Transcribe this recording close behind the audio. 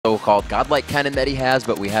so-called godlike cannon that he has,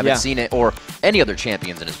 but we haven't seen it, or any other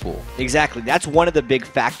champions in his pool. Exactly. That's one of the big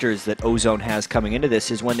factors that Ozone has coming into this,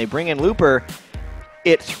 is when they bring in Looper,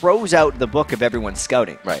 it throws out the book of everyone's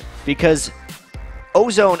scouting. Right. Because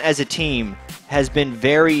Ozone as a team has been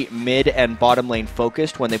very mid and bottom lane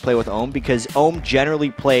focused when they play with Ohm, because Ohm generally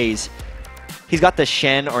plays, he's got the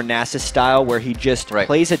Shen or Nasus style where he just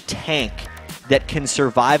plays a tank that can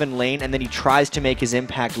survive in lane, and then he tries to make his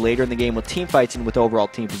impact later in the game with team fights and with overall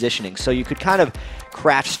team positioning. So you could kind of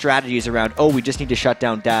craft strategies around, oh, we just need to shut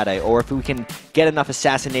down Dade, or if we can get enough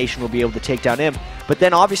assassination, we'll be able to take down him. But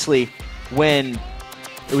then obviously, when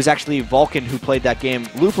it was actually Vulcan who played that game,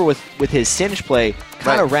 Looper with his Singe play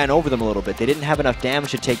kind of ran over them a little bit. They didn't have enough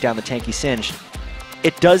damage to take down the tanky Singe.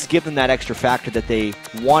 It does give them that extra factor that they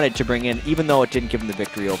wanted to bring in, even though it didn't give them the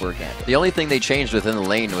victory over again. The only thing they changed within the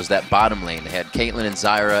lane was that bottom lane. They had Caitlyn and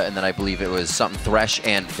Zyra, and then I believe it was something Thresh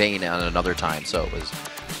and Vayne on another time. So it was,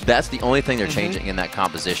 that's the only thing they're changing in that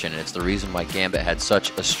composition, and it's the reason why Gambit had such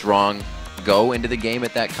a strong go into the game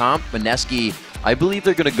at that comp. Mineski, I believe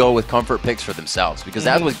they're going to go with comfort picks for themselves, because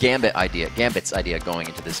that was Gambit's idea going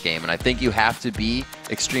into this game, and I think you have to be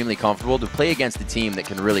extremely comfortable to play against a team that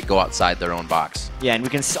can really go outside their own box. Yeah, and we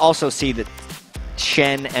can also see that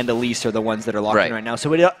Shen and Elise are the ones that are locked in right now,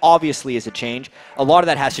 so it obviously is a change. A lot of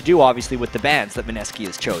that has to do, obviously, with the bans that Mineski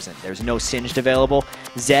has chosen. There's no Singed available.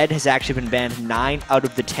 Zed has actually been banned 9 out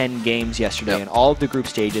of the 10 games yesterday in all of the group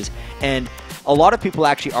stages, and a lot of people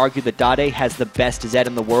actually argue that Dade has the best Zed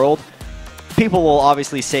in the world. People will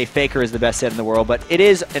obviously say Faker is the best Zed in the world, but it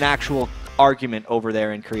is an actual argument over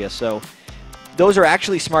there in Korea. So those are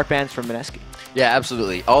actually smart bans from Mineski. Yeah,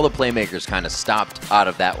 absolutely. All the playmakers kind of stopped out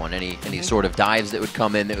of that one. Any sort of dives that would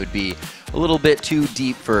come in that would be a little bit too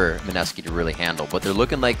deep for Mineski to really handle. But they're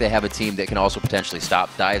looking like they have a team that can also potentially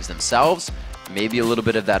stop dives themselves. Maybe a little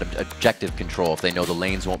bit of that objective control if they know the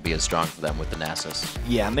lanes won't be as strong for them with the Nasus.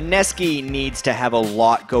 Yeah, Mineski needs to have a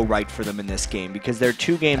lot go right for them in this game, because their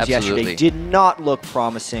 2 games yesterday did not look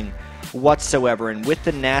promising whatsoever. And with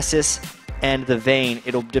the Nasus and the Vayne,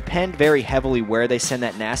 it'll depend very heavily where they send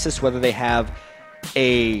that Nasus, whether they have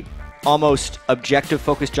a almost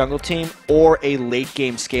objective-focused jungle team or a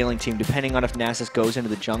late-game scaling team, depending on if Nasus goes into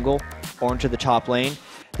the jungle or into the top lane.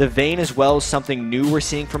 The Vayne as well is something new we're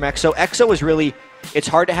seeing from EXO. EXO is really, it's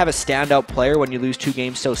hard to have a standout player when you lose 2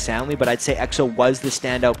 games so soundly, but I'd say EXO was the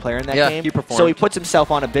standout player in that game. He performed. So he puts himself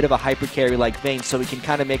on a bit of a hyper carry like Vayne, so he can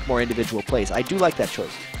kind of make more individual plays. I do like that choice.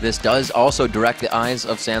 This does also direct the eyes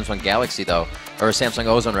of Samsung Galaxy, though, or Samsung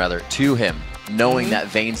Ozone, rather, to him, knowing that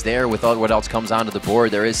Vayne's there with all what else comes onto the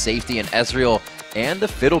board. There is safety in Ezreal and the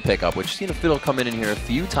Fiddle pickup, which you've seen a Fiddle come in here a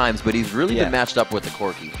few times, but he's really been matched up with the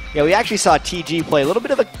Corki. Yeah, we actually saw Tgee play a little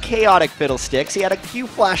bit of a chaotic Fiddlesticks. He had a few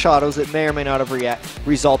flash autos that may or may not have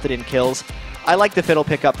resulted in kills. I like the Fiddle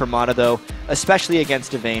pickup for Mana, though, especially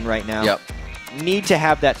against a Vayne right now. Need to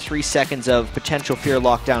have that 3 seconds of potential fear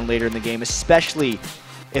lockdown later in the game, especially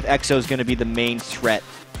if EXO is going to be the main threat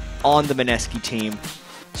on the Mineski team.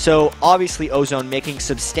 So, obviously, Ozone making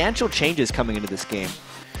substantial changes coming into this game.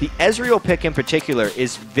 The Ezreal pick in particular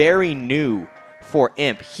is very new for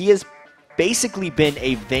Imp. He has basically been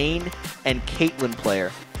a Vayne and Caitlyn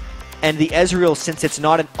player. And the Ezreal, since it's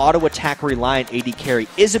not an auto-attack reliant AD carry,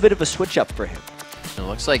 is a bit of a switch-up for him. It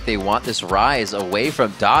looks like they want this rise away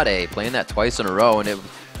from Dade, playing that twice in a row, and it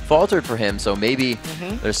faltered for him. So maybe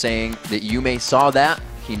they're saying that Yume saw that.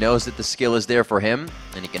 He knows that the skill is there for him,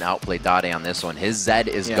 and he can outplay Dade on this one. His Zed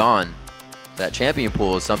is gone. That champion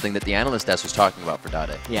pool is something that the analyst desk was talking about for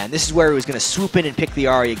Dade. Yeah, and this is where he was going to swoop in and pick the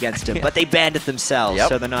Ahri against him, but they banned it themselves,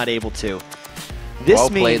 so they're not able to. This well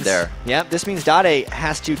played there. Yeah, this means Dade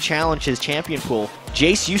has to challenge his champion pool.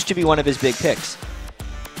 Jace used to be one of his big picks.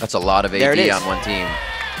 That's a lot of AD on one team.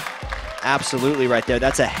 Absolutely right there.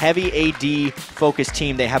 That's a heavy AD-focused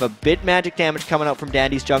team. They have a bit magic damage coming out from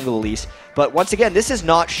Dandy's jungle Elise, but once again, this is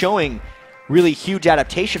not showing really huge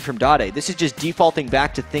adaptation from Dade. This is just defaulting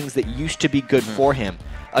back to things that used to be good for him.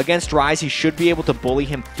 Against Ryze, he should be able to bully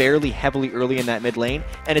him fairly heavily early in that mid lane,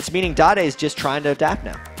 and it's meaning Dade is just trying to adapt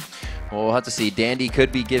now. Well, we'll have to see. Dandy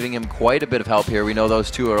could be giving him quite a bit of help here. We know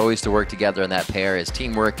those two are always to work together in that pair. His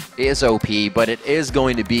teamwork is OP, but it is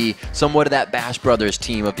going to be somewhat of that Bash Brothers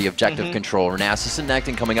team of the objective control. Renasus and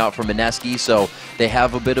Nectin coming out from Mineski, so they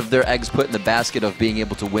have a bit of their eggs put in the basket of being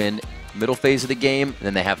able to win middle phase of the game, and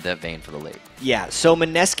then they have that Vayne for the late. Yeah, so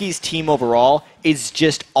Mineski's team overall is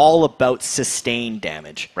just all about sustained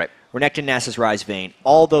damage. Right. Renekton, Nasus, Ryze, Vayne,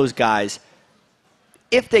 all those guys,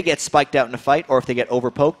 if they get spiked out in a fight or if they get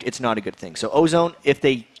overpoked, it's not a good thing. So Ozone, if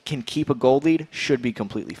they can keep a gold lead, should be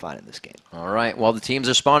completely fine in this game. All right, while the teams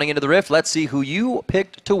are spawning into the Rift, let's see who you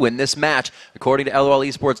picked to win this match. According to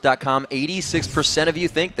LOLesports.com, 86% of you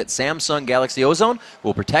think that Samsung Galaxy Ozone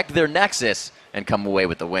will protect their Nexus and come away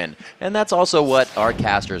with the win. And that's also what our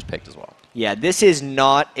casters picked as well. Yeah, this is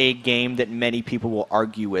not a game that many people will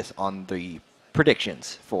argue with on the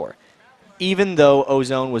predictions for. Even though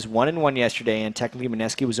Ozone was 1-1 yesterday and technically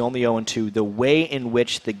Mineski was only 0-2, the way in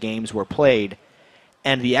which the games were played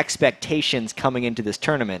and the expectations coming into this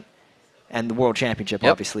tournament and the World Championship,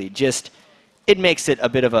 obviously, just it makes it a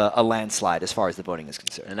bit of a landslide as far as the voting is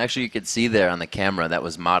concerned. And actually, you could see there on the camera, that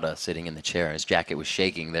was Mata sitting in the chair. His jacket was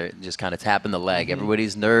shaking. They're just kind of tapping the leg.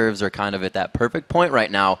 Everybody's nerves are kind of at that perfect point right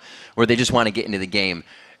now where they just want to get into the game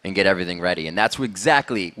and get everything ready. And that's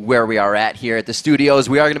exactly where we are at here at the studios.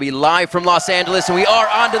 We are going to be live from Los Angeles, and we are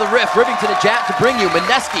on to the Rift, Rivington and Jat to bring you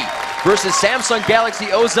Mineski versus Samsung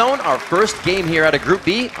Galaxy Ozone, our first game here out of Group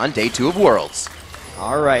B on Day 2 of Worlds.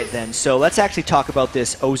 All right, then. So let's actually talk about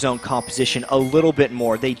this Ozone composition a little bit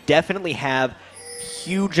more. They definitely have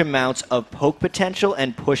huge amounts of poke potential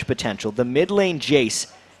and push potential. The mid lane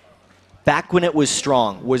Jace, back when it was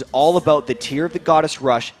strong, was all about the Tear of the Goddess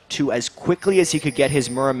rush to as quickly as he could get his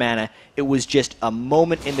Muramana. It was just a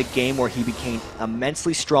moment in the game where he became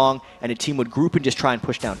immensely strong and a team would group and just try and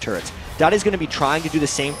push down turrets. Dade's going to be trying to do the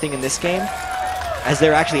same thing in this game as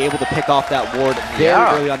they're actually able to pick off that ward very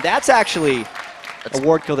early on. That's actually a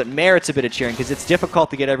ward kill that merits a bit of cheering because it's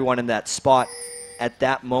difficult to get everyone in that spot at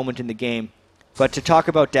that moment in the game. But to talk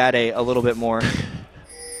about Dade a little bit more,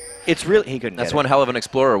 it's really... He couldn't That's one hell of an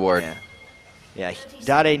Explorer award. Yeah,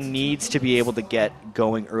 Dade needs to be able to get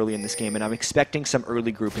going early in this game, and I'm expecting some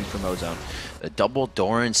early grouping from Ozone. A double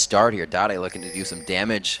Doran start here. Dade looking to do some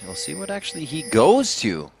damage. We'll see what actually he goes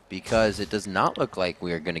to, because it does not look like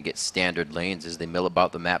we are going to get standard lanes as they mill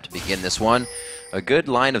about the map to begin this one. A good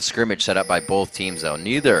line of scrimmage set up by both teams, though.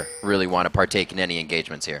 Neither really want to partake in any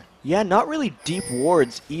engagements here. Yeah, not really deep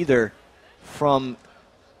wards either from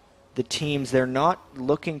the teams. They're not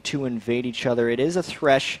looking to invade each other. It is a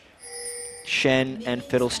Thresh, Shen, and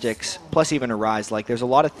Fiddlesticks, plus even a Rise. Like, there's a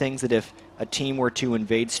lot of things that if a team were to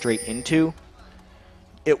invade straight into,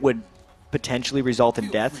 it would potentially result in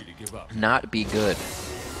death. Not be good.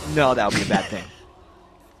 No, that would be a bad thing.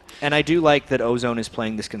 And I do like that Ozone is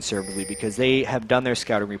playing this conservatively because they have done their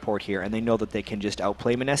scouting report here and they know that they can just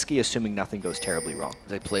outplay Mineski, assuming nothing goes terribly wrong.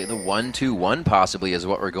 They play the 1-2-1 possibly is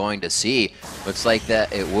what we're going to see. Looks like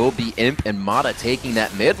that it will be Imp and Mata taking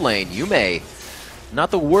that mid lane. Yume,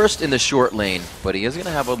 not the worst in the short lane, but he is going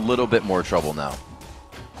to have a little bit more trouble now.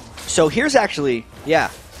 So here's actually,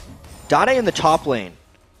 Dade in the top lane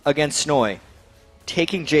against Snoy,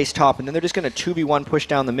 taking Jace top, and then they're just going to 2v1 push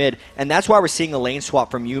down the mid, and that's why we're seeing a lane swap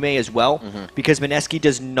from Yume as well, because Mineski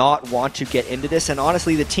does not want to get into this, and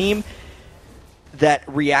honestly, the team that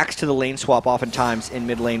reacts to the lane swap oftentimes in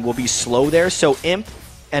mid lane will be slow there, so Imp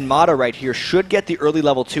and Mata right here should get the early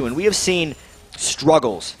level 2, and we have seen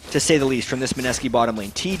struggles, to say the least, from this Mineski bottom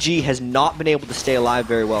lane. Tgee has not been able to stay alive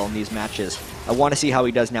very well in these matches. I want to see how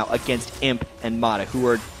he does now against Imp and Mata, who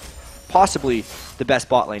are possibly the best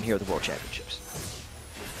bot lane here at the World Championships.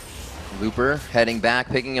 Looper heading back,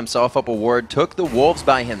 picking himself up a ward, took the Wolves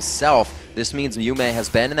by himself. This means Yume has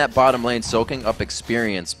been in that bottom lane soaking up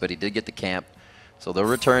experience, but he did get the camp. So they'll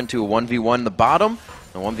return to a 1v1 in the bottom,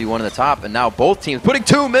 a 1v1 in the top, and now both teams putting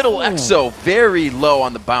two middle. EXO very low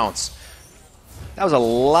on the bounce. That was a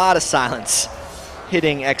lot of silence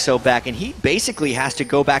hitting EXO back, and he basically has to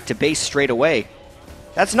go back to base straight away.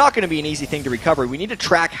 That's not going to be an easy thing to recover. We need to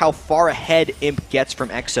track how far ahead Imp gets from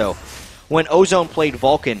EXO. When Ozone played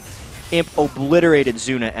Vulcan, Imp obliterated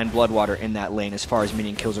Zuna and Bloodwater in that lane as far as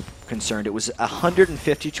minion kills are concerned. It was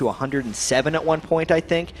 150 to 107 at one point, I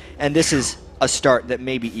think, and this is a start that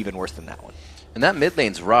may be even worse than that one. And that mid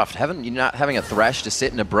lane's rough. Not having a Thresh to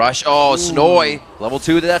sit in a brush. Oh, Snoy, level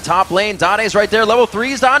 2 to that top lane. Dade's right there, level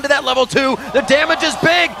 3's onto that level 2. The damage is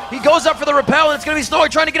big. He goes up for the repel, and it's going to be Snoy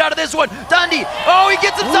trying to get out of this one. Dundee, oh, he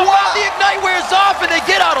gets himself out. The Ignite wears off, and they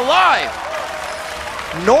get out alive.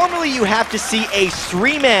 Normally you have to see a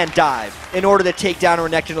 3-man dive in order to take down a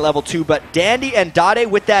Renekton at level 2, but Dandy and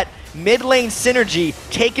Dade with that mid lane synergy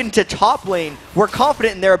taken to top lane, we're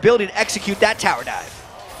confident in their ability to execute that tower dive.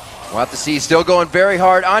 We'll have to see. Still going very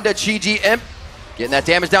hard onto Tgee. Imp getting that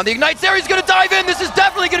damage down. The Ignite's there. He's going to dive in. This is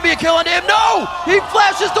definitely going to be a kill on him. No! He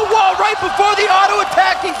flashes the wall right before the auto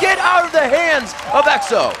attack can get out of the hands of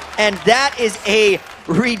EXO. And that is a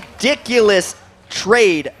ridiculous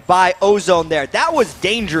trade by Ozone there. That was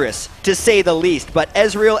dangerous, to say the least, but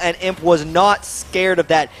Ezreal and Imp was not scared of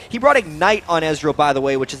that. He brought Ignite on Ezreal, by the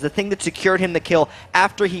way, which is the thing that secured him the kill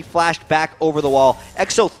after he flashed back over the wall.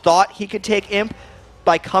 EXO thought he could take Imp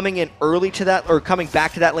by coming in early to that, or coming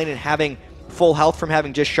back to that lane and having full health from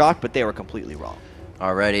having just shot, but they were completely wrong.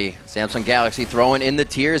 Already, Samsung Galaxy throwing in the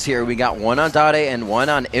tiers here. We got one on Dade and one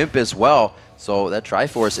on Imp as well. So that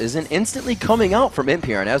Triforce isn't instantly coming out from Imp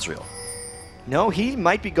here on Ezreal. No, he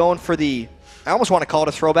might be going for the, I almost want to call it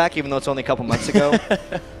a throwback, even though it's only a couple months ago,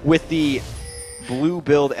 with the blue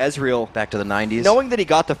build Ezreal. Back to the 90s. Knowing that he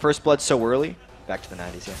got the first blood so early, back to the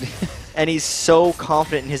 90s, yeah. And he's so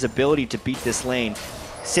confident in his ability to beat this lane.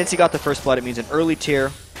 Since he got the first blood, it means an early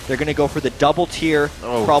tier. They're going to go for the double tier,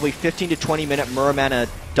 probably 15 to 20 minute Muramana,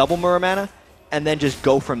 double Muramana, and then just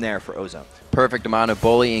go from there for Ozone. Perfect amount of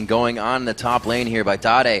bullying going on in the top lane here by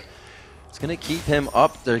Dade. It's going to keep him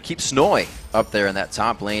up there, keep Snoy up there in that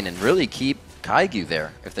top lane, and really keep Kaigu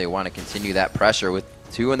there if they want to continue that pressure. With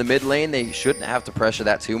 2 in the mid lane, they shouldn't have to pressure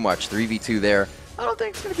that too much. 3v2 there, I don't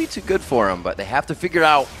think it's going to be too good for them, but they have to figure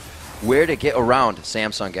out where to get around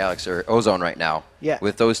Samsung Galaxy or Ozone right now. Yeah.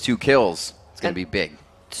 With those 2 kills, it's going to be big.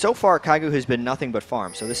 So far, Kaigu has been nothing but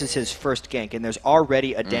farm, so this is his first gank, and there's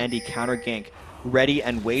already a dandy counter gank ready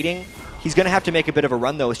and waiting. He's going to have to make a bit of a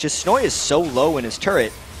run, though. It's just Snoy is so low in his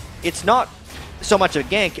turret. It's not so much a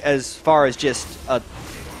gank as far as just a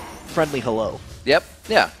friendly hello. Yep,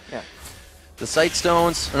 yeah. The Sight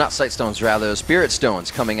Stones, or not Sight Stones, rather, Spirit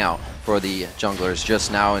Stones coming out for the junglers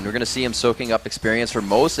just now, and we're going to see him soaking up experience for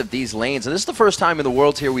most of these lanes. And this is the first time in the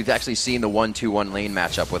Worlds here we've actually seen the 1-2-1 lane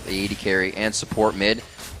matchup with the AD carry and support mid.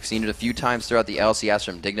 We've seen it a few times throughout the LCS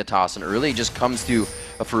from Dignitas, and it really just comes to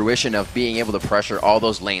a fruition of being able to pressure all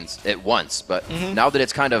those lanes at once. But now that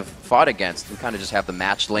it's kind of fought against, we kind of just have the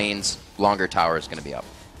matched lanes, longer tower is going to be up.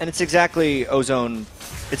 And it's exactly Ozone.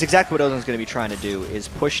 It's exactly what Ozone's going to be trying to do, is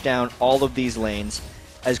push down all of these lanes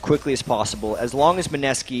as quickly as possible. As long as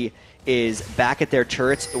Mineski is back at their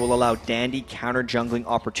turrets, it will allow dandy counter jungling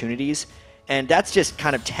opportunities. And that's just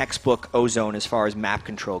kind of textbook Ozone as far as map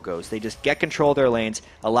control goes. They just get control of their lanes,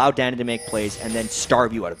 allow dandy to make plays, and then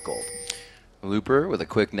starve you out of gold. Looper with a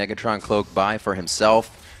quick Negatron cloak buy for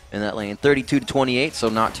himself in that lane. 32-28, so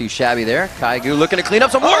not too shabby there. Kaigu looking to clean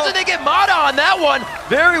up some wards, and they get Mata on that one.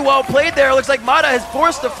 Very well played there. Looks like Mata has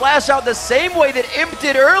forced the flash out the same way that Imp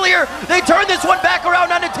did earlier. They turn this one back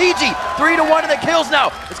around onto Tgee. 3-1 in the kills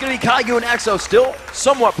now. It's going to be Kaigu and EXO still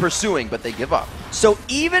somewhat pursuing, but they give up. So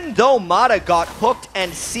even though Mata got hooked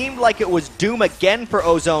and seemed like it was doom again for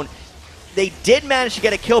Ozone, they did manage to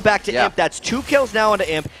get a kill back to Imp. That's 2 kills now onto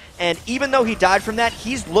Imp. And even though he died from that,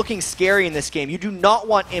 he's looking scary in this game. You do not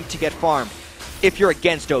want Imp to get farmed if you're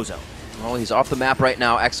against Ozone. Well, he's off the map right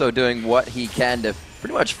now. EXO doing what he can to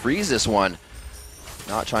pretty much freeze this one.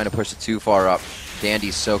 Not trying to push it too far up.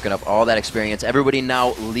 Dandy's soaking up all that experience. Everybody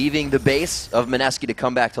now leaving the base of Mineski to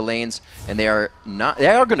come back to lanes, and they are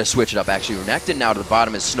going to switch it up, actually. Renekton now to the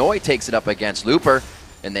bottom as Snoy takes it up against Looper,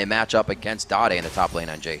 and they match up against Dade in the top lane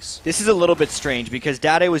on Jace. This is a little bit strange because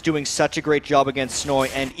Dade was doing such a great job against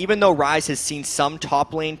Snoy, and even though Ryze has seen some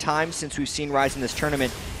top lane time since we've seen Ryze in this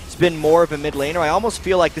tournament, it's been more of a mid laner. I almost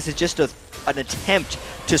feel like this is just an attempt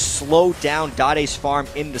to slow down Dade's farm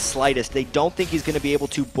in the slightest. They don't think he's going to be able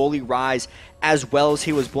to bully Ryze as well as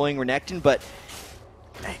he was bullying Renekton, but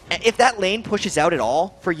if that lane pushes out at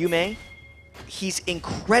all for Yume, he's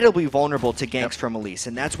incredibly vulnerable to ganks from Elise,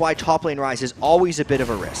 and that's why top lane Ryze is always a bit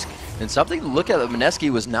of a risk. And something to look at that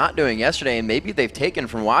Mineski was not doing yesterday, and maybe they've taken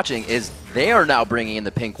from watching, is they are now bringing in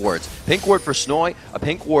the pink wards. Pink ward for Snoy, a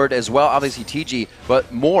pink ward as well, obviously Tgee,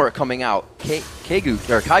 but more coming out.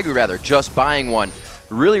 Kaigu rather, just buying one.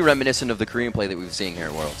 Really reminiscent of the Korean play that we've seen here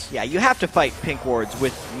at Worlds. Yeah, you have to fight pink wards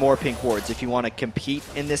with more pink wards if you want to compete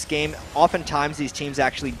in this game. Oftentimes these teams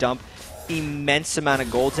actually dump immense amount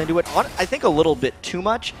of golds into it. I think a little bit too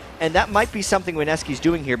much, and that might be something Mineski's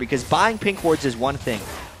doing here, because buying pink wards is one thing,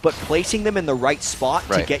 but placing them in the right spot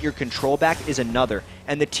to get your control back is another.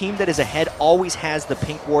 And the team that is ahead always has the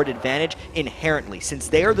pink ward advantage inherently, since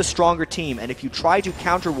they are the stronger team, and if you try to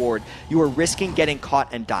counter ward, you are risking getting caught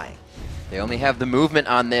and dying. They only have the movement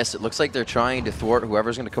on this. It looks like they're trying to thwart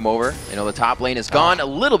whoever's going to come over. You know, the top lane is gone a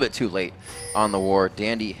little bit too late on the ward.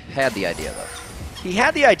 Dandy had the idea, though. He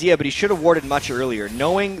had the idea, but he should have warded much earlier.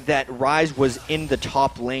 Knowing that Ryze was in the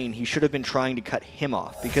top lane, he should have been trying to cut him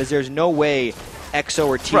off, because there's no way EXO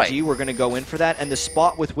or Tgee were going to go in for that, and the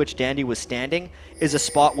spot with which Dandy was standing is a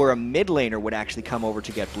spot where a mid laner would actually come over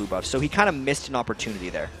to get blue buff, so he kind of missed an opportunity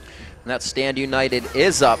there. And that stand united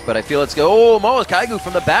is up, but I feel it's go. Oh, almost Kaigu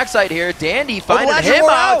from the backside here. Dandy finding him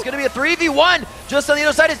out. It's going to be a 3v1. Just on the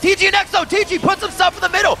other side is Tgee next, though. Tgee puts himself in the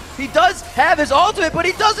middle. He does have his ultimate, but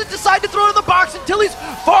he doesn't decide to throw it in the box until he's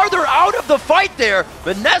farther out of the fight there.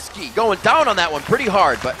 Mineski going down on that one pretty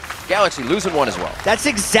hard, but Galaxy losing one as well. That's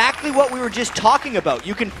exactly what we were just talking about.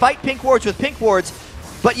 You can fight pink wards with pink wards,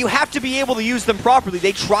 but you have to be able to use them properly.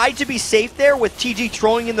 They tried to be safe there with Tgee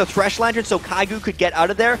throwing in the Thresh Lantern so Kaigu could get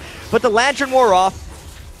out of there, but the Lantern wore off.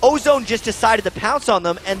 Ozone just decided to pounce on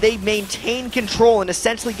them, and they maintain control and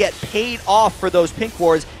essentially get paid off for those pink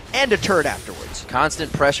wards and a turret afterwards.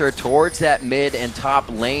 Constant pressure towards that mid and top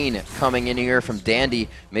lane coming in here from Dandy,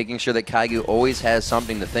 making sure that Kaigu always has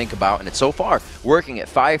something to think about, and it's so far working at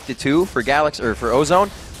 5-2 for Galaxy or for Ozone,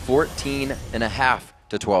 14.5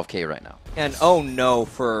 to 12K right now. And oh no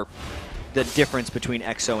for the difference between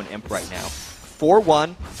EXO and Imp right now.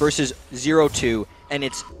 4-1 versus 0-2, and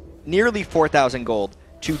it's nearly 4,000 gold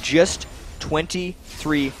to just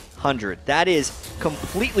 2,300. That is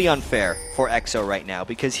completely unfair for EXO right now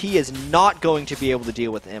because he is not going to be able to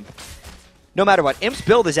deal with Imp. No matter what, Imp's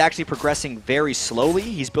build is actually progressing very slowly.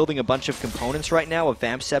 He's building a bunch of components right now. A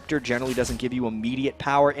Vamp Scepter generally doesn't give you immediate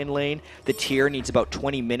power in lane. The tier needs about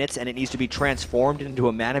 20 minutes, and it needs to be transformed into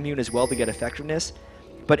a Manamune as well to get effectiveness.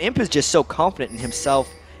 But Imp is just so confident in himself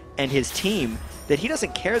and his team that he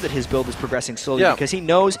doesn't care that his build is progressing slowly because he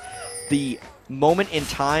knows the moment in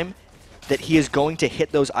time that he is going to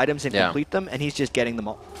hit those items and complete them, and he's just getting them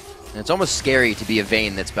all. And it's almost scary to be a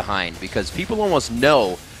Vayne that's behind because people almost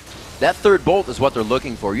know that third bolt is what they're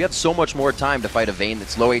looking for. You have so much more time to fight a Vayne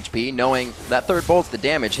that's low HP, knowing that third bolt's the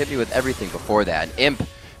damage. Hit me with everything before that. And Imp,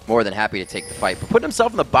 more than happy to take the fight. But putting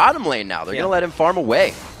himself in the bottom lane now. They're going to let him farm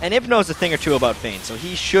away. And Imp knows a thing or two about Vayne, so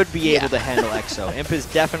he should be able to handle EXO. Imp is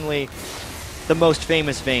definitely the most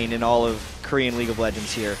famous Vayne in all of Korean League of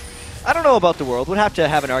Legends here. I don't know about the world. We'll have to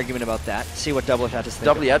have an argument about that. See what Doublelift has to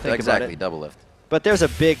think about it. Exactly, Doublelift. But there's a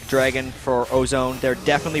big dragon for Ozone. They're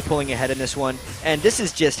definitely pulling ahead in this one. And this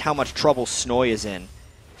is just how much trouble Snoy is in.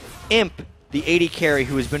 Imp, the AD carry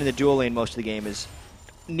who has been in the dual lane most of the game, is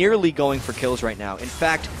nearly going for kills right now. In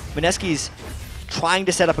fact, Mineski's trying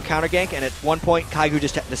to set up a counter gank, and at one point, Kaigu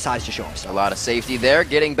just decides to show himself. A lot of safety there,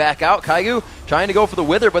 getting back out. Kaigu trying to go for the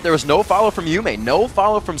Wither, but there was no follow from Yume, no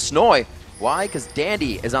follow from Snoy. Why? Because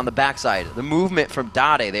Dandy is on the backside. The movement from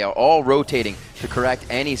Dade, they are all rotating to correct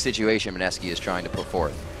any situation Mineski is trying to put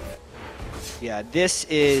forth. Yeah, this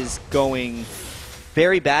is going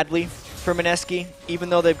very badly for Mineski. Even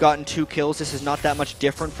though they've gotten 2 kills, this is not that much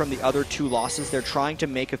different from the other 2 losses. They're trying to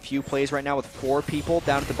make a few plays right now with 4 people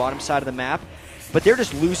down at the bottom side of the map, but they're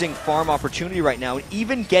just losing farm opportunity right now, and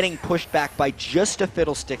even getting pushed back by just a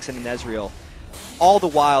Fiddlesticks and an Ezreal. All the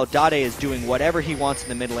while, Dade is doing whatever he wants in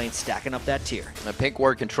the mid lane, stacking up that tier. The pink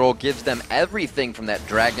ward control gives them everything from that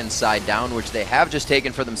dragon side down, which they have just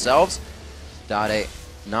taken for themselves. Dade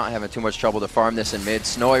not having too much trouble to farm this in mid.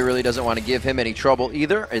 Snoy really doesn't want to give him any trouble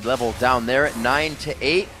either. A level down there at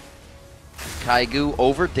 9-8. Kaigu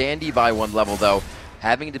over Dandy by 1 level, though.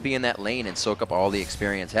 Having to be in that lane and soak up all the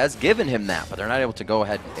experience has given him that, but they're not able to go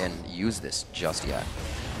ahead and use this just yet.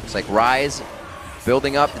 Looks like Rise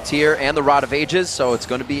building up the tier and the Rod of Ages, so it's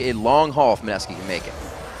going to be a long haul if Mineski can make it.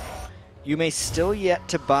 Yume still yet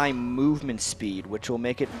to buy movement speed, which will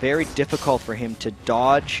make it very difficult for him to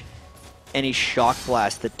dodge any shock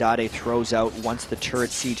blast that Dade throws out once the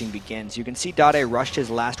turret sieging begins. You can see Dade rushed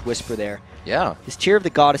his last Whisper there. Yeah. His tier of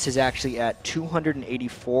the Goddess is actually at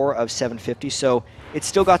 284 of 750, so it's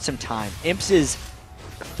still got some time. Imps is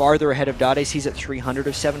farther ahead of Dade's. He's at 300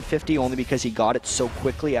 of 750 only because he got it so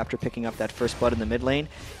quickly after picking up that first blood in the mid lane.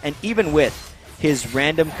 And even with his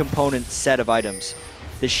random component set of items,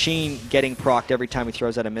 the Sheen getting procced every time he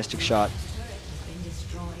throws out a Mystic Shot,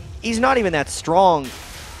 he's not even that strong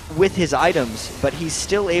with his items, but he's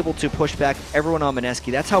still able to push back everyone on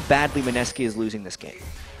Mineski. That's how badly Mineski is losing this game.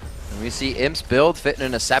 And we see Imp's build fitting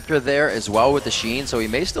in a Scepter there as well with the Sheen, so he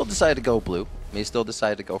may still decide to go blue. May still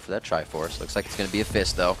decide to go for that Triforce. Looks like it's going to be a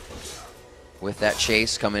Fist, though. With that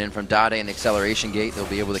chase coming in from Dade and the Acceleration Gate, they'll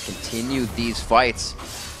be able to continue these fights.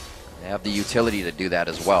 They have the utility to do that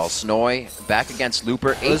as well. Snoy back against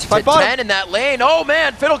Looper, 8-10 in that lane. Oh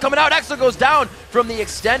man, Fiddle coming out. Exo goes down from the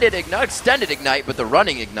extended Ignite, but the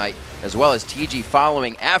running Ignite, as well as Tgee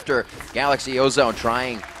following after Galaxy Ozone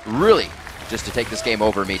trying really just to take this game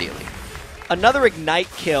over immediately. Another Ignite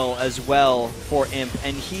kill as well for Imp,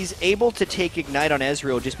 and he's able to take Ignite on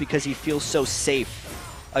Ezreal just because he feels so safe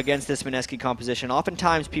against this Mineski composition.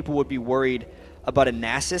 Oftentimes people would be worried about a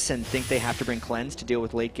Nasus and think they have to bring Cleanse to deal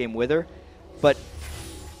with late game Wither, but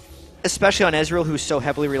especially on Ezreal, who's so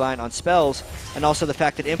heavily reliant on spells, and also the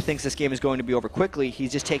fact that Imp thinks this game is going to be over quickly,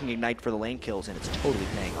 he's just taking Ignite for the lane kills, and it's totally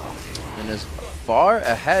paying off. And as far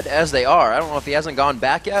ahead as they are, I don't know if he hasn't gone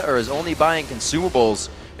back yet or is only buying consumables.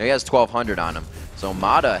 He has 1,200 on him. So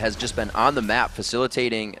Mata has just been on the map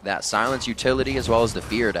facilitating that silence utility as well as the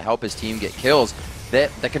fear to help his team get kills.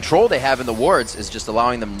 The control they have in the wards is just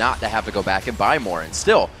allowing them not to have to go back and buy more, and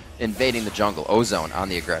still invading the jungle. Ozone on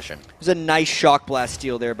the aggression. It was a nice shock blast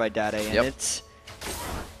steal there by Dade, and Yep. it's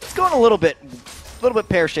going a little bit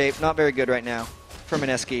pear-shaped, not very good right now for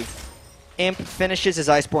Mineski. Imp finishes his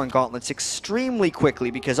Iceborne Gauntlets extremely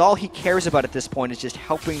quickly because all he cares about at this point is just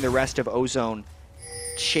helping the rest of Ozone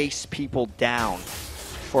chase people down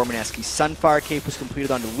for Mineski. Sunfire Cape was completed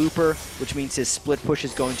onto Looper, which means his split push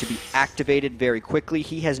is going to be activated very quickly.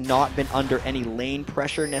 He has not been under any lane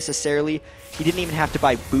pressure necessarily. He didn't even have to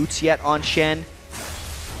buy boots yet on Shen.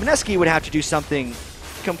 Mineski would have to do something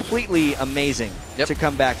completely amazing to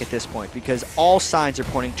come back at this point because all signs are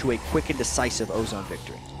pointing to a quick and decisive Ozone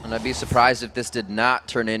victory. And I'd be surprised if this did not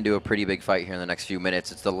turn into a pretty big fight here in the next few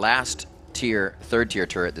minutes. It's the last tier, third tier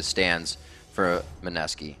turret that stands for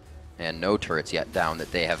Mineski. And no turrets yet down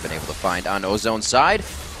that they have been able to find on Ozone's side.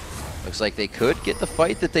 Looks like they could get the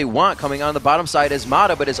fight that they want coming on the bottom side as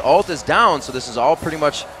Mata, but his ult is down, so this is all pretty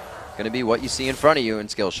much going to be what you see in front of you in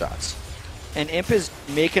skill shots. And Imp is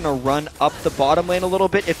making a run up the bottom lane a little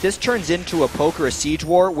bit. If this turns into a poke or a siege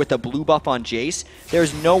war with a blue buff on Jace,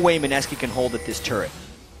 there's no way Mineski can hold at this turret.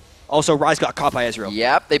 Also, Ryze got caught by Ezreal.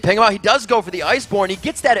 Yep, they ping him out. He does go for the Iceborne. He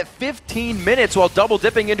gets that at 15 minutes while double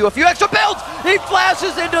dipping into a few extra builds. He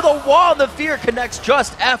flashes into the wall, and the fear connects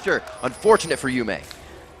just after. Unfortunate for Yume.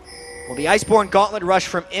 Well, the Iceborne Gauntlet rush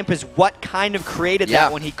from Imp is what kind of created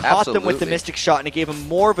that when he caught them with the Mystic Shot, and it gave him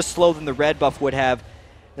more of a slow than the red buff would have.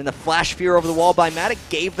 Then the Flash Fear over the wall by Matic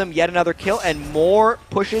gave them yet another kill and more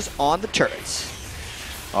pushes on the turrets.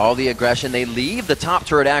 All the aggression. They leave the top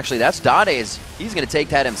turret, actually. That's Dade's. He's going to take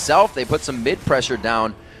that himself. They put some mid pressure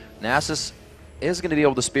down. Nasus is going to be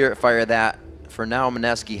able to Spirit Fire that. For now,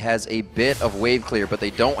 Mineski has a bit of wave clear, but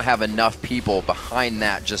they don't have enough people behind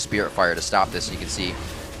that just Spirit Fire to stop this. You can see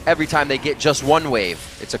every time they get just one wave,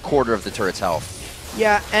 it's a quarter of the turret's health.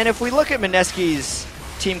 Yeah, and if we look at Mineski's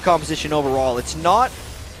team composition overall, it's not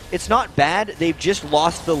bad. They've just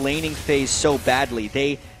lost the laning phase so badly.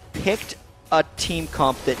 They picked a team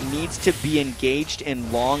comp that needs to be engaged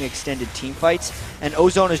in long, extended team fights, and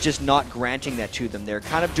Ozone is just not granting that to them. They're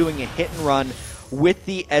kind of doing a hit and run with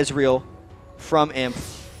the Ezreal from Imp.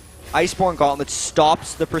 Iceborne Gauntlet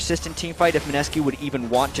stops the persistent team fight if Mineski would even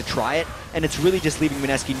want to try it, and it's really just leaving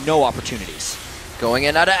Mineski no opportunities. Going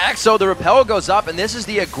in out of Exo, the rappel goes up, and this is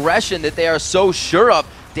the aggression that they are so sure of.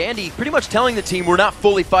 Dandy pretty much telling the team, we're not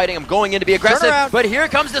fully fighting, I'm going in to be aggressive. But here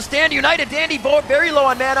comes the stand united. Dandy very low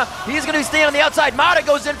on mana. He's going to be staying on the outside. Mata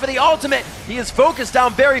goes in for the ultimate. He is focused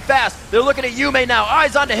down very fast. They're looking at Yume now.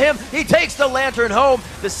 Eyes onto him. He takes the Lantern home.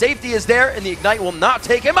 The safety is there, and the Ignite will not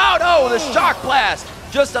take him out. Oh, the Shock Blast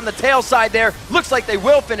just on the tail side there. Looks like they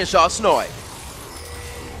will finish off Snoy.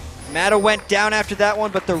 Mata went down after that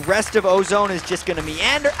one, but the rest of Ozone is just going to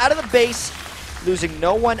meander out of the base, losing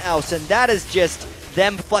no one else, and that is just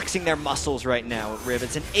them flexing their muscles right now at Riv.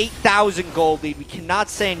 It's an 8,000 gold lead. We cannot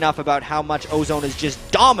say enough about how much Ozone has just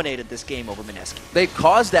dominated this game over Mineski. They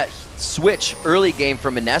caused that switch early game for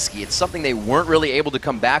Mineski. It's something they weren't really able to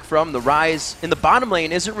come back from. The Ryze in the bottom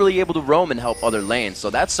lane isn't really able to roam and help other lanes, so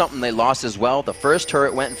that's something they lost as well. The first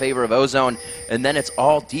turret went in favor of Ozone, and then it's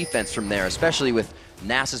all defense from there, especially with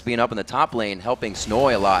Nasus being up in the top lane, helping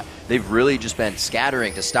Snoy a lot. They've really just been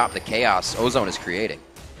scattering to stop the chaos Ozone is creating.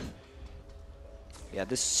 Yeah,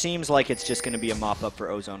 this seems like it's just going to be a mop-up for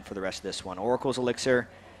Ozone for the rest of this one. Oracle's Elixir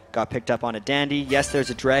got picked up on a Dandy. Yes, there's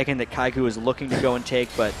a dragon that Kaigu is looking to go and take,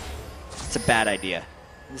 but it's a bad idea.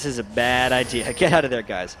 This is a bad idea. Get out of there,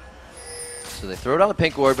 guys. So they throw down the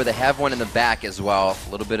pink ward, but they have one in the back as well. A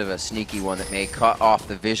little bit of a sneaky one that may cut off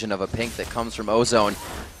the vision of a pink that comes from Ozone.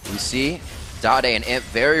 We see Dade and Imp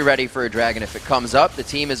very ready for a dragon if it comes up. The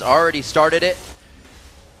team has already started it.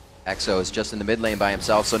 Exo is just in the mid lane by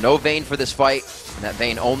himself, so no Vayne for this fight, and that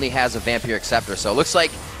Vayne only has a Vampire Scepter. So it looks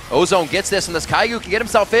like Ozone gets this, and this Kaigu can get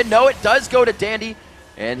himself in. No, it does go to Dandy,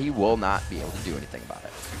 and he will not be able to do anything about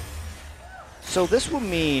it. So this will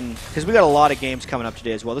mean, because we got a lot of games coming up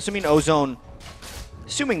today as well, this will mean Ozone,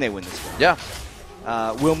 assuming they win this game,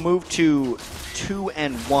 will move to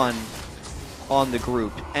 2-1 on the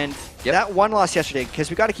group. And that one loss yesterday,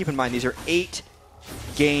 because we got to keep in mind these are 8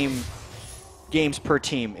 games per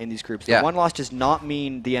team in these groups. The one loss does not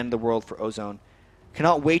mean the end of the world for Ozone.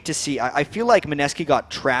 Cannot wait to see. I feel like Mineski got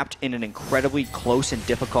trapped in an incredibly close and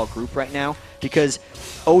difficult group right now because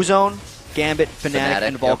Ozone, Gambit, Fnatic,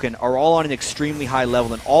 and Vulcan are all on an extremely high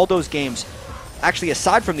level, and all those games, actually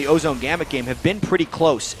aside from the Ozone Gambit game, have been pretty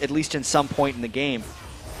close, at least in some point in the game.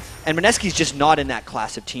 And Mineski's just not in that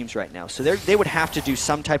class of teams right now, so they would have to do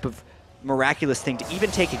some type of miraculous thing to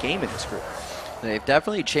even take a game in this group. They've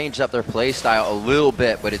definitely changed up their play style a little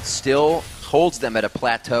bit, but it still holds them at a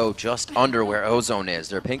plateau just under where Ozone is.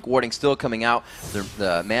 Their pink warding still coming out.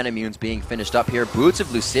 The mana immunes being finished up here. Boots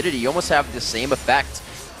of Lucidity, you almost have the same effect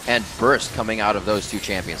and burst coming out of those two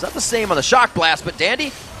champions. Not the same on the Shock Blast, but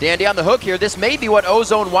Dandy on the hook here. This may be what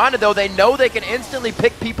Ozone wanted, though. They know they can instantly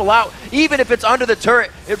pick people out, even if it's under the turret.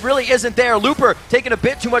 It really isn't there. Looper taking a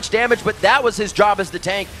bit too much damage, but that was his job as the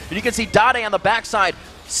tank. And you can see Dade on the backside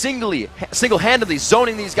single-handedly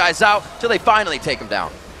zoning these guys out till they finally take him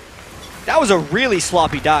down. That was a really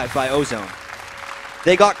sloppy dive by Ozone.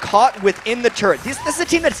 They got caught within the turret. This is a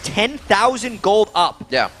team that's 10,000 gold up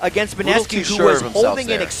against Mineski, who was holding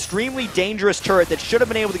an extremely dangerous turret that should have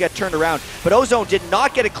been able to get turned around. But Ozone did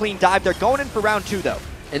not get a clean dive. They're going in for round 2, though.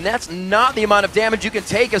 And that's not the amount of damage you can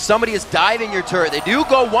take if somebody is diving your turret. They do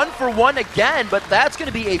go 1 for 1 again, but that's going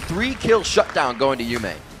to be a 3-kill shutdown going to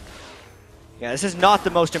Yume. Yeah, this is not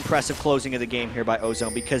the most impressive closing of the game here by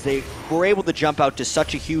Ozone because they were able to jump out to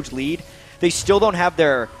such a huge lead. They still don't have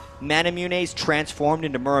their Mana Munes transformed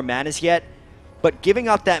into Muramanas yet, but giving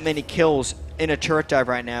up that many kills in a turret dive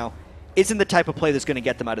right now isn't the type of play that's going to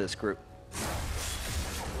get them out of this group.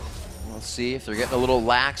 We'll see if they're getting a little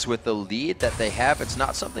lax with the lead that they have. It's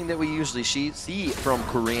not something that we usually see from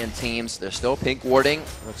Korean teams. They're still pink warding.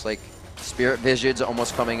 Looks like Spirit Vision's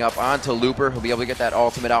almost coming up onto Looper. He'll be able to get that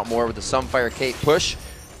ultimate out more with the Sunfire Cape push,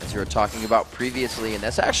 as we were talking about previously. And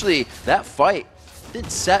that's actually, that fight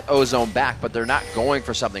did set Ozone back, but they're not going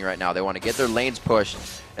for something right now. They want to get their lanes pushed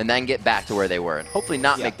and then get back to where they were and hopefully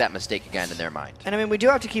not make that mistake again in their mind. And I mean, we do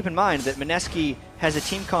have to keep in mind that Mineski has a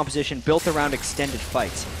team composition built around extended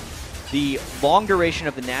fights. The long duration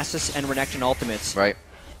of the Nasus and Renekton ultimates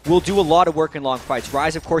will do a lot of work in long fights.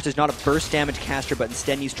 Ryze, of course, is not a burst damage caster, but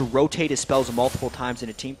instead needs to rotate his spells multiple times in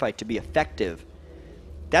a team fight to be effective.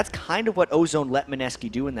 That's kind of what Ozone let Mineski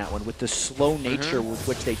do in that one, with the slow nature with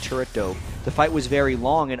which they turret dove. The fight was very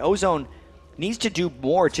long, and Ozone needs to do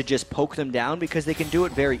more to just poke them down because they can do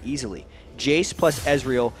it very easily. Jace plus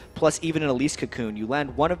Ezreal plus even an Elise Cocoon. You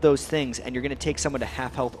land one of those things, and you're going to take someone to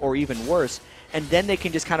half health or even worse, and then they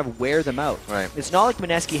can just kind of wear them out. It's not like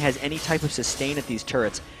Mineski has any type of sustain at these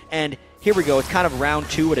turrets. And here we go. It's kind of round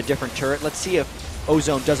 2 at a different turret. Let's see if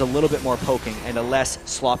Ozone does a little bit more poking and a less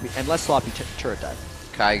sloppy turret dive.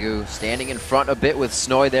 Kaigu standing in front a bit with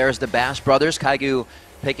Snoy there as the Bash brothers. Kaigu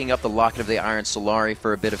picking up the Locket of the Iron Solari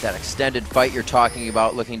for a bit of that extended fight you're talking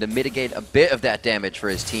about, looking to mitigate a bit of that damage for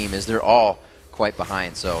his team as they're all quite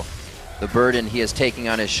behind. So the burden he is taking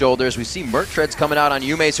on his shoulders. We see Merc Treads coming out on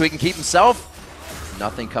Yume so he can keep himself.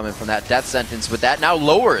 Nothing coming from that death sentence, but that now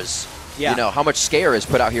lowers you know, how much scare is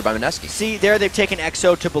put out here by Mineski. See, there they've taken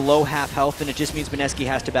EXO to below half health, and it just means Mineski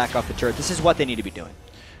has to back off the turret. This is what they need to be doing.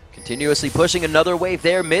 Continuously pushing another wave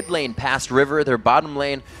there, mid lane past River. Their bottom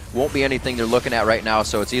lane won't be anything they're looking at right now,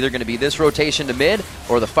 so it's either going to be this rotation to mid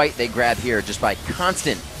or the fight they grab here just by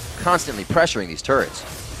constantly pressuring these turrets.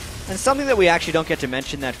 And something that we actually don't get to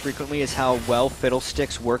mention that frequently is how well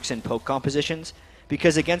Fiddlesticks works in poke compositions,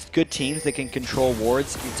 because against good teams that can control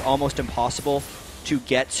wards, it's almost impossible to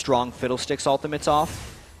get strong Fiddlesticks ultimates off.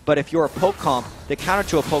 But if you're a poke comp, the counter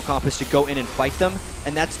to a poke comp is to go in and fight them,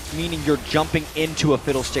 and that's meaning you're jumping into a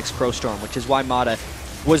Fiddlesticks Crowstorm, which is why Mata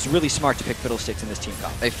was really smart to pick Fiddlesticks in this team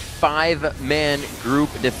comp. A 5-man group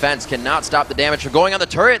defense cannot stop the damage from going on the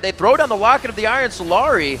turret. They throw down the Locket of the Iron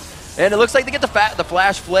Solari, and it looks like they get the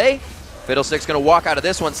Flash Flay. Fiddlestick's going to walk out of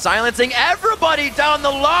this one, silencing everybody down the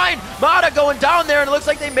line. Mata going down there, and it looks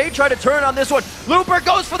like they may try to turn on this one. Looper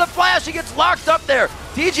goes for the flash. He gets locked up there.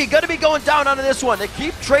 Tgee going to be going down onto this one. They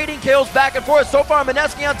keep trading kills back and forth. So far,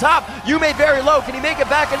 Mineski on top. Yume very low. Can he make it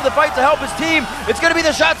back into the fight to help his team? It's going to be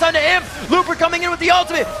the shots onto Imp. Looper coming in with the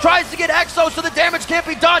ultimate. Tries to get EXO so the damage can't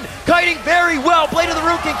be done. Kiting very well. Blade of the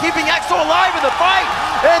Rookin keeping EXO alive in the fight.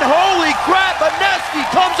 And holy crap, Mineski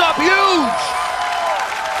comes up huge.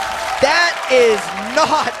 That is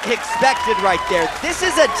not expected right there. This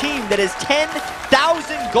is a team that is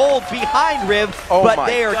 10,000 gold behind Riv, but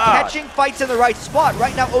they are catching fights in the right spot.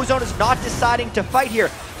 Right now, Ozone is not deciding to fight here.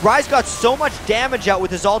 Ryze got so much damage out with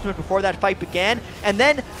his ultimate before that fight began, and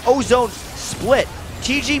then Ozone split.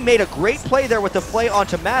 Tgee made a great play there with the play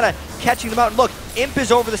onto Mata, catching them out. And look, Imp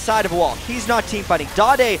is over the side of a wall. He's not team fighting.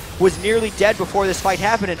 Dade was nearly dead before this fight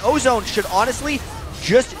happened, and Ozone should honestly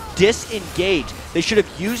just disengaged. They should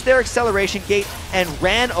have used their acceleration gate and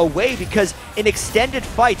ran away, because in extended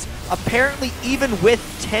fights, apparently even with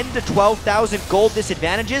 10 to 12,000 gold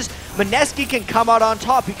disadvantages, Mineski can come out on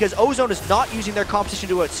top because Ozone is not using their composition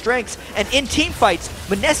to its strengths, and in team fights,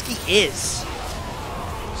 Mineski is.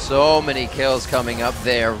 So many kills coming up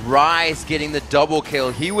there. Rise getting the double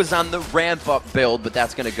kill. He was on the ramp-up build, but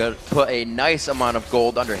that's going to put a nice amount of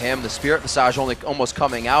gold under him. The Spirit Visage only almost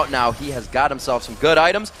coming out now. He has got himself some good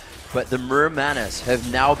items, but the Mermanas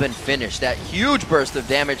have now been finished. That huge burst of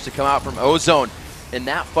damage to come out from Ozone in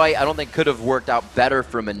that fight, I don't think could have worked out better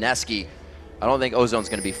for Mineski. I don't think Ozone's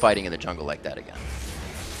going to be fighting in the jungle like that again.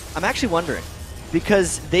 I'm actually wondering,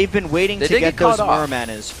 because they've been waiting to get those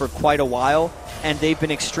Mermanas for quite a while, and they've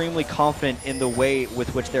been extremely confident in the way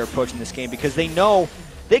with which they're approaching this game, because they know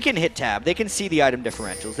they can hit tab, they can see the item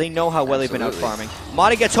differentials, they know how well they've been out farming.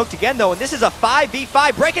 Mata gets hooked again though, and this is a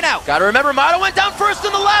 5v5 breaking out. Gotta remember, Mata went down first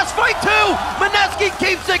in the last fight too! Mineski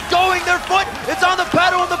keeps it going, their foot, it's on the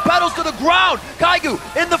pedal, and the pedal's to the ground! Kaigu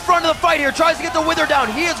in the front of the fight here, tries to get the Wither down,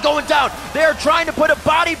 he is going down. They're trying to put a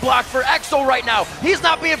body block for EXO right now. He's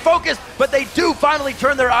not being focused, but they do finally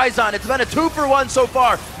turn their eyes on. It's been a 2-for-1 so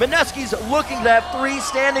far. Mineski's looking to have 3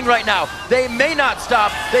 standing right now. They may not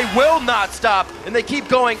stop, they will not stop, and they keep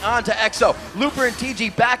going on to EXO. Looper and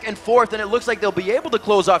Tgee back and forth, and it looks like they'll be able to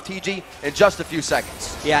close off Tgee in just a few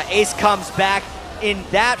seconds. Yeah, Ace comes back. In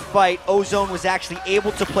that fight, Ozone was actually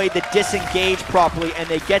able to play the disengage properly, and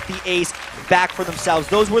they get the ace back for themselves.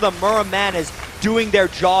 Those were the Mermanas doing their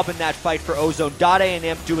job in that fight for Ozone. Dade and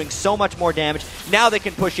Imp doing so much more damage. Now they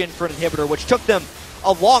can push in for an inhibitor, which took them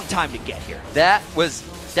a long time to get here. That was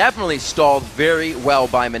definitely stalled very well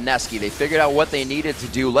by Mineski. They figured out what they needed to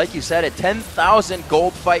do. Like you said, a 10,000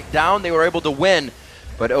 gold fight down, they were able to win.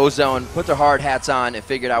 But Ozone put their hard hats on and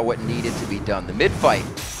figured out what needed to be done. The mid-fight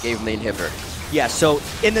gave them the inhibitor. Yeah, so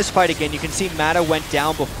in this fight again, you can see Mata went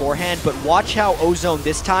down beforehand, but watch how Ozone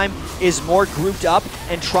this time is more grouped up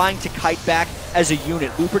and trying to kite back as a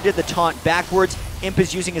unit. Looper did the taunt backwards, Imp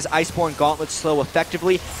is using his Iceborne Gauntlet slow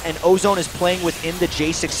effectively, and Ozone is playing within the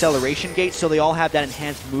Jace acceleration gate, so they all have that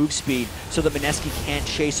enhanced move speed so that Mineski can't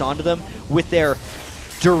chase onto them with their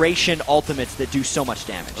duration ultimates that do so much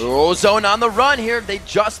damage. Ozone on the run here. They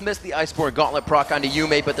just missed the Iceborne Gauntlet proc onto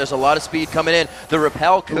Yume, but there's a lot of speed coming in. The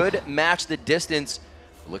repel could match the distance.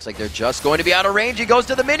 It looks like they're just going to be out of range. He goes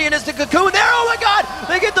to the minion, it's the cocoon there. Oh my god!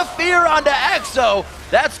 They get the fear onto EXO.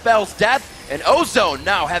 That spells death, and Ozone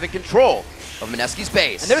now having control of Mineski's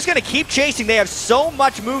base. And they're just going to keep chasing. They have so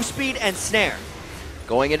much move speed and snare.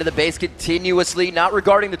 Going into the base continuously, not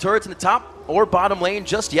regarding the turrets in the top or bottom lane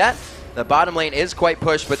just yet. The bottom lane is quite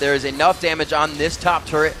pushed, but there is enough damage on this top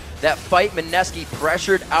turret. That fight Mineski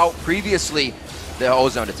pressured out previously the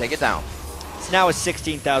Ozone to take it down. It's now a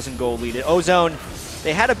 16,000 gold lead. Ozone,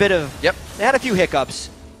 they had a bit of, they had a few hiccups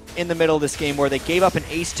in the middle of this game where they gave up an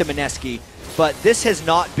ace to Mineski, but this has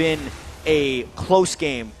not been a close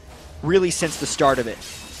game really since the start of it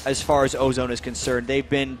as far as Ozone is concerned. They've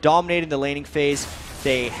been dominating the laning phase.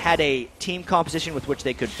 They had a team composition with which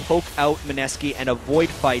they could poke out Mineski and avoid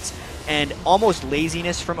fights, and almost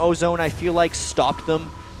laziness from Ozone, I feel like, stopped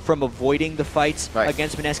them from avoiding the fights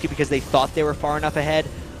against Mineski because they thought they were far enough ahead.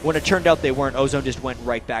 When it turned out they weren't, Ozone just went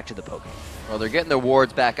right back to the poking. Well, they're getting their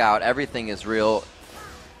wards back out. Everything is real.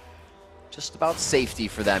 Just about safety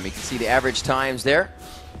for them. You can see the average times there.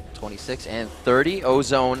 26 and 30.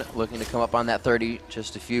 Ozone looking to come up on that 30.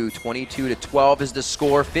 Just a few. 22 to 12 is the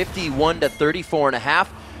score. 51 to 34.5.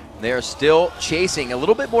 They're still chasing. A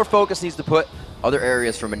little bit more focus needs to put other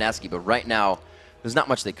areas for Mineski, but right now, there's not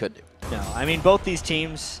much they could do. No, I mean, both these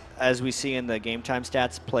teams, as we see in the game time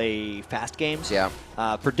stats, play fast games. Yeah.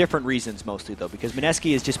 For different reasons mostly, though, because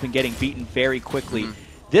Mineski has just been getting beaten very quickly.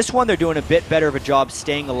 This one, they're doing a bit better of a job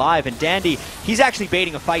staying alive, and Dandy, he's actually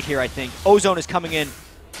baiting a fight here, I think. Ozone is coming in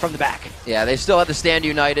from the back. Yeah, they still have the stand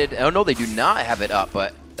united. Oh, no, they do not have it up,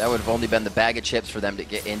 but that would have only been the bag of chips for them to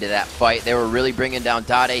get into that fight. They were really bringing down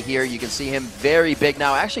Dade here. You can see him very big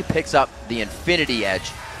now. Actually picks up the Infinity Edge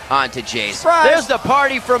onto Jace. Surprise! There's the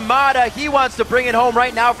party from Mata. He wants to bring it home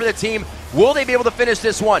right now for the team. Will they be able to finish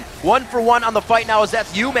this one? 1-for-1 on the fight now as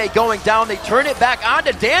that's Yume going down. They turn it back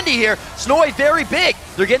onto Dandy here. Snoy very big.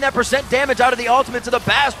 They're getting that percent damage out of the ultimates of the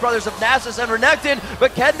Bass brothers of Nasus and Renekton,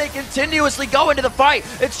 but can they continuously go into the fight?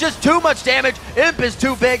 It's just too much damage. Imp is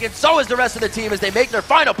too big, and so is the rest of the team as they make their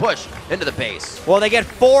final push into the base. Well, they get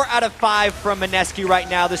 4 out of 5 from Mineski right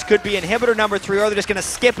now. This could be inhibitor number 3, or they're just going to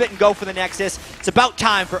skip it and go for the Nexus. It's about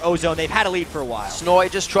time for Ozone. They've had a lead for a while. Snoy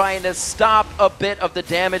just trying to stop a bit of the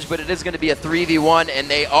damage, but it is going to be a 3v1, and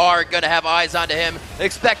they are going to have eyes onto him.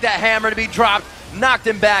 Expect that hammer to be dropped. knocked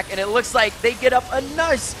him back, and it looks like they get up a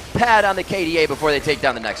nice pad on the KDA before they take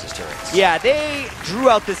down the Nexus turrets. Yeah, they drew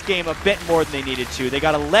out this game a bit more than they needed to. They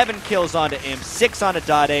got 11 kills onto Imp, 6 onto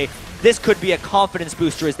Dade. This could be a confidence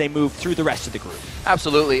booster as they move through the rest of the group.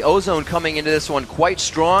 Absolutely. Ozone coming into this one quite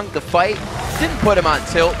strong. The fight didn't put him on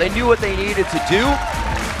tilt. They knew what they needed to do.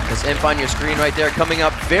 This Imp on your screen right there coming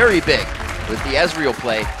up very big with the Ezreal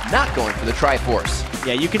play, not going for the Triforce.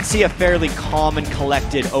 Yeah, you can see a fairly calm and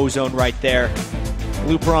collected Ozone right there.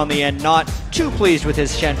 Looper on the end, not too pleased with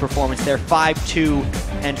his Shen performance there. 5-2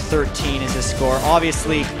 and 13 is his score.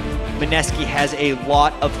 Obviously, Mineski has a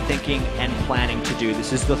lot of thinking and planning to do.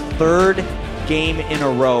 This is the third game in a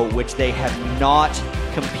row which they have not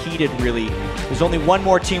competed really. There's only one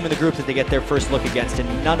more team in the group that they get their first look against,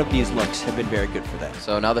 and none of these looks have been very good for them.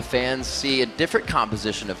 So now the fans see a different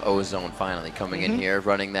composition of Ozone finally coming in here,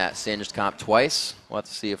 running that Singed comp twice. We'll have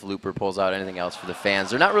to see if Looper pulls out anything else for the fans.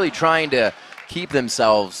 They're not really trying to keep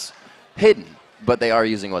themselves hidden, but they are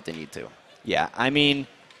using what they need to. Yeah, I mean,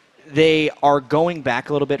 they are going back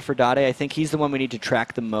a little bit for Dade. I think he's the one we need to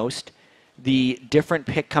track the most. The different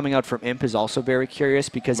pick coming out from Imp is also very curious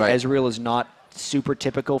because Ezreal is not super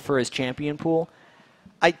typical for his champion pool.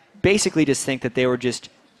 I basically just think that they were just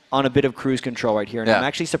on a bit of cruise control right here. And I'm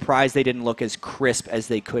actually surprised they didn't look as crisp as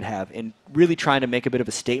they could have in really trying to make a bit of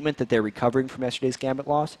a statement that they're recovering from yesterday's Gambit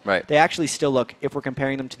loss. They actually still look, if we're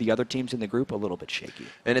comparing them to the other teams in the group, a little bit shaky.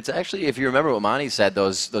 And it's actually, if you remember what Monty said,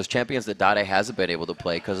 those champions that Dade hasn't been able to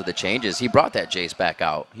play because of the changes, he brought that Jace back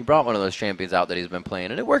out. He brought one of those champions out that he's been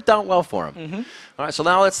playing, and it worked out well for him. All right, so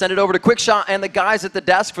now let's send it over to QuickShot and the guys at the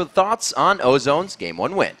desk for thoughts on Ozone's Game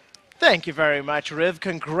 1 win. Thank you very much, Riv.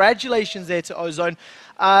 Congratulations there to Ozone.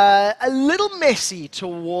 A little messy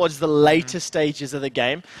towards the later stages of the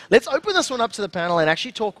game. Let's open this one up to the panel and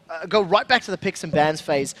actually go right back to the picks and bans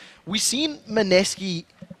phase. We've seen Mineski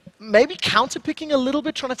maybe counter-picking a little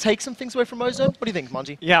bit, trying to take some things away from Ozone. What do you think,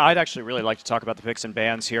 Monty? Yeah, I'd actually really like to talk about the picks and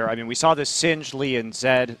bans here. I mean, we saw this Singed, Lee, and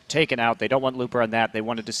Zed taken out. They don't want Looper on that. They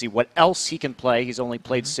wanted to see what else he can play. He's only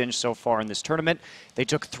played Singed so far in this tournament. They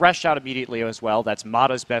took Thresh out immediately as well. That's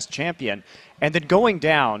Mata's best champion. And then going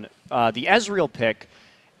down, the Ezreal pick,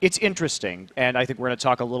 it's interesting, and I think we're going to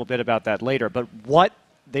talk a little bit about that later, but what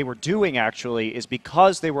they were doing actually is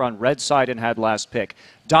because they were on red side and had last pick,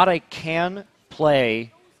 Dade can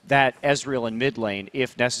play that Ezreal in mid lane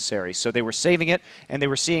if necessary. So they were saving it, and they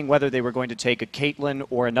were seeing whether they were going to take a Caitlyn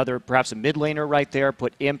or another, perhaps a mid laner right there,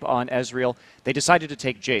 put Imp on Ezreal. They decided to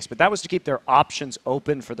take Jace, but that was to keep their options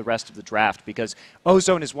open for the rest of the draft because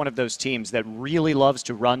Ozone is one of those teams that really loves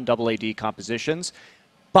to run double AD compositions,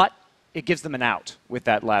 but it gives them an out with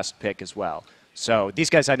that last pick as well. So these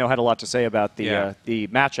guys I know had a lot to say about the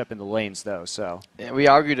matchup in the lanes, though. So yeah, we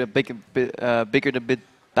argued a bigger bit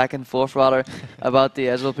back and forth rather about the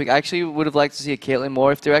Ezreal pick. I actually would have liked to see a Caitlyn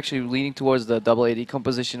more. If they're actually leaning towards the double AD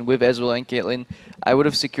composition with Ezreal and Caitlyn, I would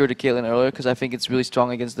have secured a Caitlyn earlier because I think it's really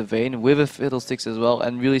strong against the Vayne with a Fiddlesticks as well,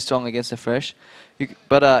 and really strong against the Thresh.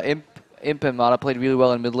 But Imp and Mata played really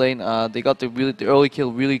well in mid lane. They got the early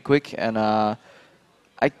kill really quick, and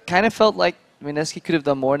I kind of felt like Mineski could have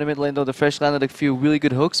done more in the mid lane, though. The Thresh landed a few really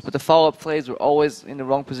good hooks, but the follow-up plays were always in the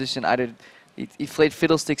wrong position. Either he played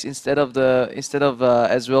Fiddlesticks instead of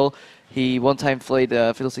Ezreal. He one time played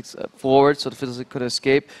Fiddlesticks forward, so the Fiddlesticks could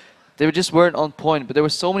escape. They just weren't on point, but there were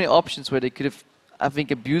so many options where they could have, I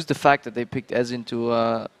think, abused the fact that they picked Ez into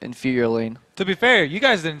inferior lane. To be fair, you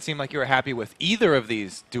guys didn't seem like you were happy with either of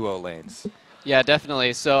these duo lanes. Yeah,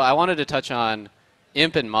 definitely. So I wanted to touch on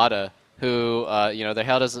Imp and Mata, who they're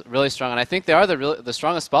held as really strong, and I think they are the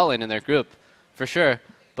strongest spot lane in their group, for sure.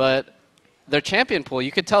 But their champion pool,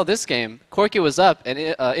 you could tell this game, Corki was up, and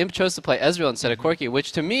Imp chose to play Ezreal instead of Corki,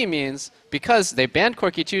 which to me means because they banned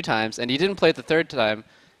Corki 2 times and he didn't play it the 3rd time,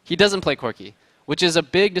 he doesn't play Corki, which is a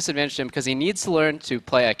big disadvantage to him because he needs to learn to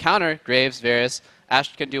play a counter. Graves, Varus,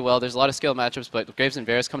 Ashe can do well. There's a lot of skill matchups, but Graves and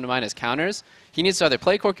Varus come to mind as counters. He needs to either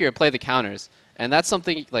play Corki or play the counters. And that's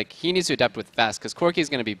something like he needs to adapt with fast because Corki is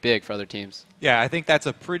going to be big for other teams. Yeah, I think that's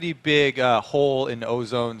a pretty big hole in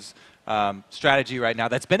Ozone's strategy right now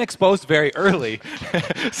that's been exposed very early.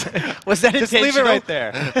 Was that Just leave it right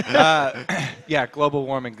there. Yeah, global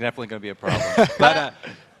warming definitely going to be a problem. But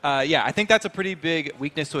yeah, I think that's a pretty big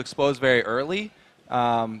weakness to expose very early.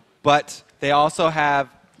 But they also have,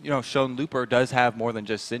 shown Looper does have more than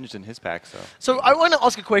just Singed in his pack. So I want to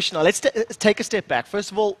ask a question now. Let's take a step back.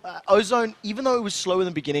 First of all, Ozone, even though it was slow in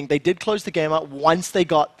the beginning, they did close the game out once they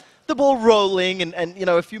got the ball rolling and you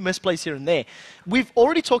know, a few misplays here and there. We've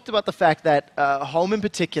already talked about the fact that Home in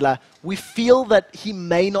particular, we feel that he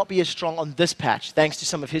may not be as strong on this patch, thanks to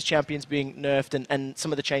some of his champions being nerfed and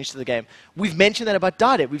some of the change to the game. We've mentioned that about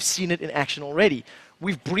Dade. We've seen it in action already.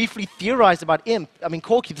 We've briefly theorized about Imp. I mean,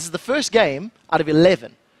 Corki, this is the first game out of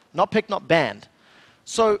 11. Not picked, not banned.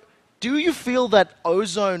 So do you feel that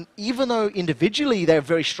Ozone, even though individually they're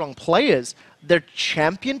very strong players, their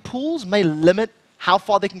champion pools may limit how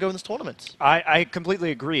far they can go in this tournament? I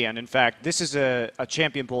completely agree. And in fact, this is a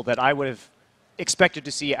champion pool that I would have expected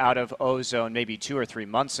to see out of Ozone maybe 2 or 3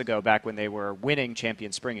 months ago, back when they were winning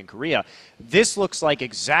Champion Spring in Korea. This looks like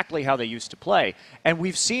exactly how they used to play. And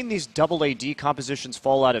we've seen these double AD compositions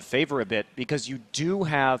fall out of favor a bit because you do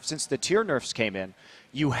have, since the tier nerfs came in,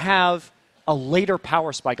 you have a later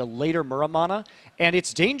power spike, a later Muramana, and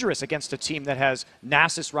it's dangerous against a team that has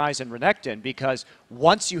Nasus, Ryze, and Renekton, because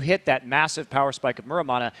once you hit that massive power spike of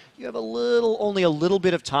Muramana, you have only a little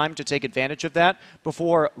bit of time to take advantage of that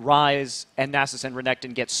before Ryze and Nasus and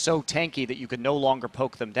Renekton get so tanky that you can no longer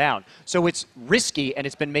poke them down. So it's risky, and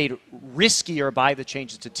it's been made riskier by the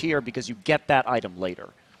changes to tier because you get that item later.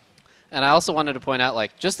 And I also wanted to point out,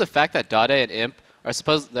 like, just the fact that Dade and Imp are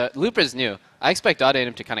supposed, the Looper is new. I expect Dade and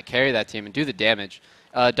Imp to kind of carry that team and do the damage.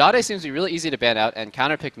 Dade seems to be really easy to ban out and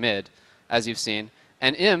counterpick mid, as you've seen.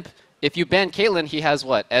 And Imp, if you ban Caitlyn, he has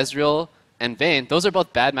what? Ezreal and Vayne. Those are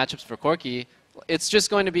both bad matchups for Corki. It's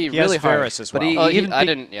just going to be really hard. Varus as well. But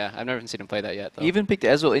I've never seen him play that yet, though. He even picked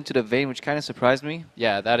Ezreal into the Vayne, which kind of surprised me.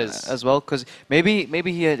 Yeah, that is... as well, because maybe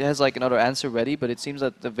he has like another answer ready, but it seems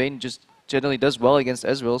that the Vayne just generally does well against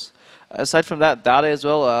Ezreal's. Aside from that, Dade as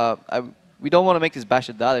well, we don't want to make this Bash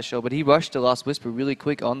at Dade show, but he rushed the Last Whisper really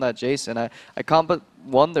quick on that Jace, and I can't but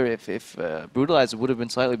wonder if Brutalizer would have been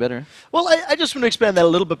slightly better. Well, I just want to expand that a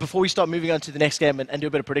little bit before we start moving on to the next game and do a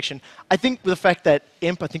bit of prediction. I think with the fact that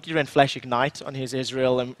Imp, I think he ran Flash Ignite on his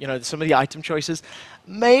Ezreal, and you know, some of the item choices,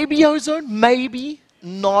 maybe Ozone, maybe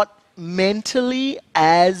not mentally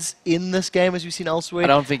as in this game as we've seen elsewhere. I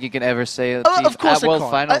don't think you can ever say that. Of course, World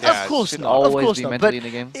Finals, of course not. Always of course be not. mentally But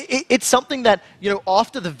in the game. It's something that, you know,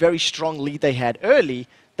 after the very strong lead they had early,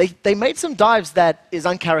 they made some dives that is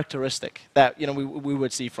uncharacteristic that, you know, we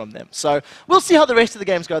would see from them. So we'll see how the rest of the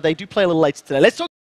games go. They do play a little later today. Let's talk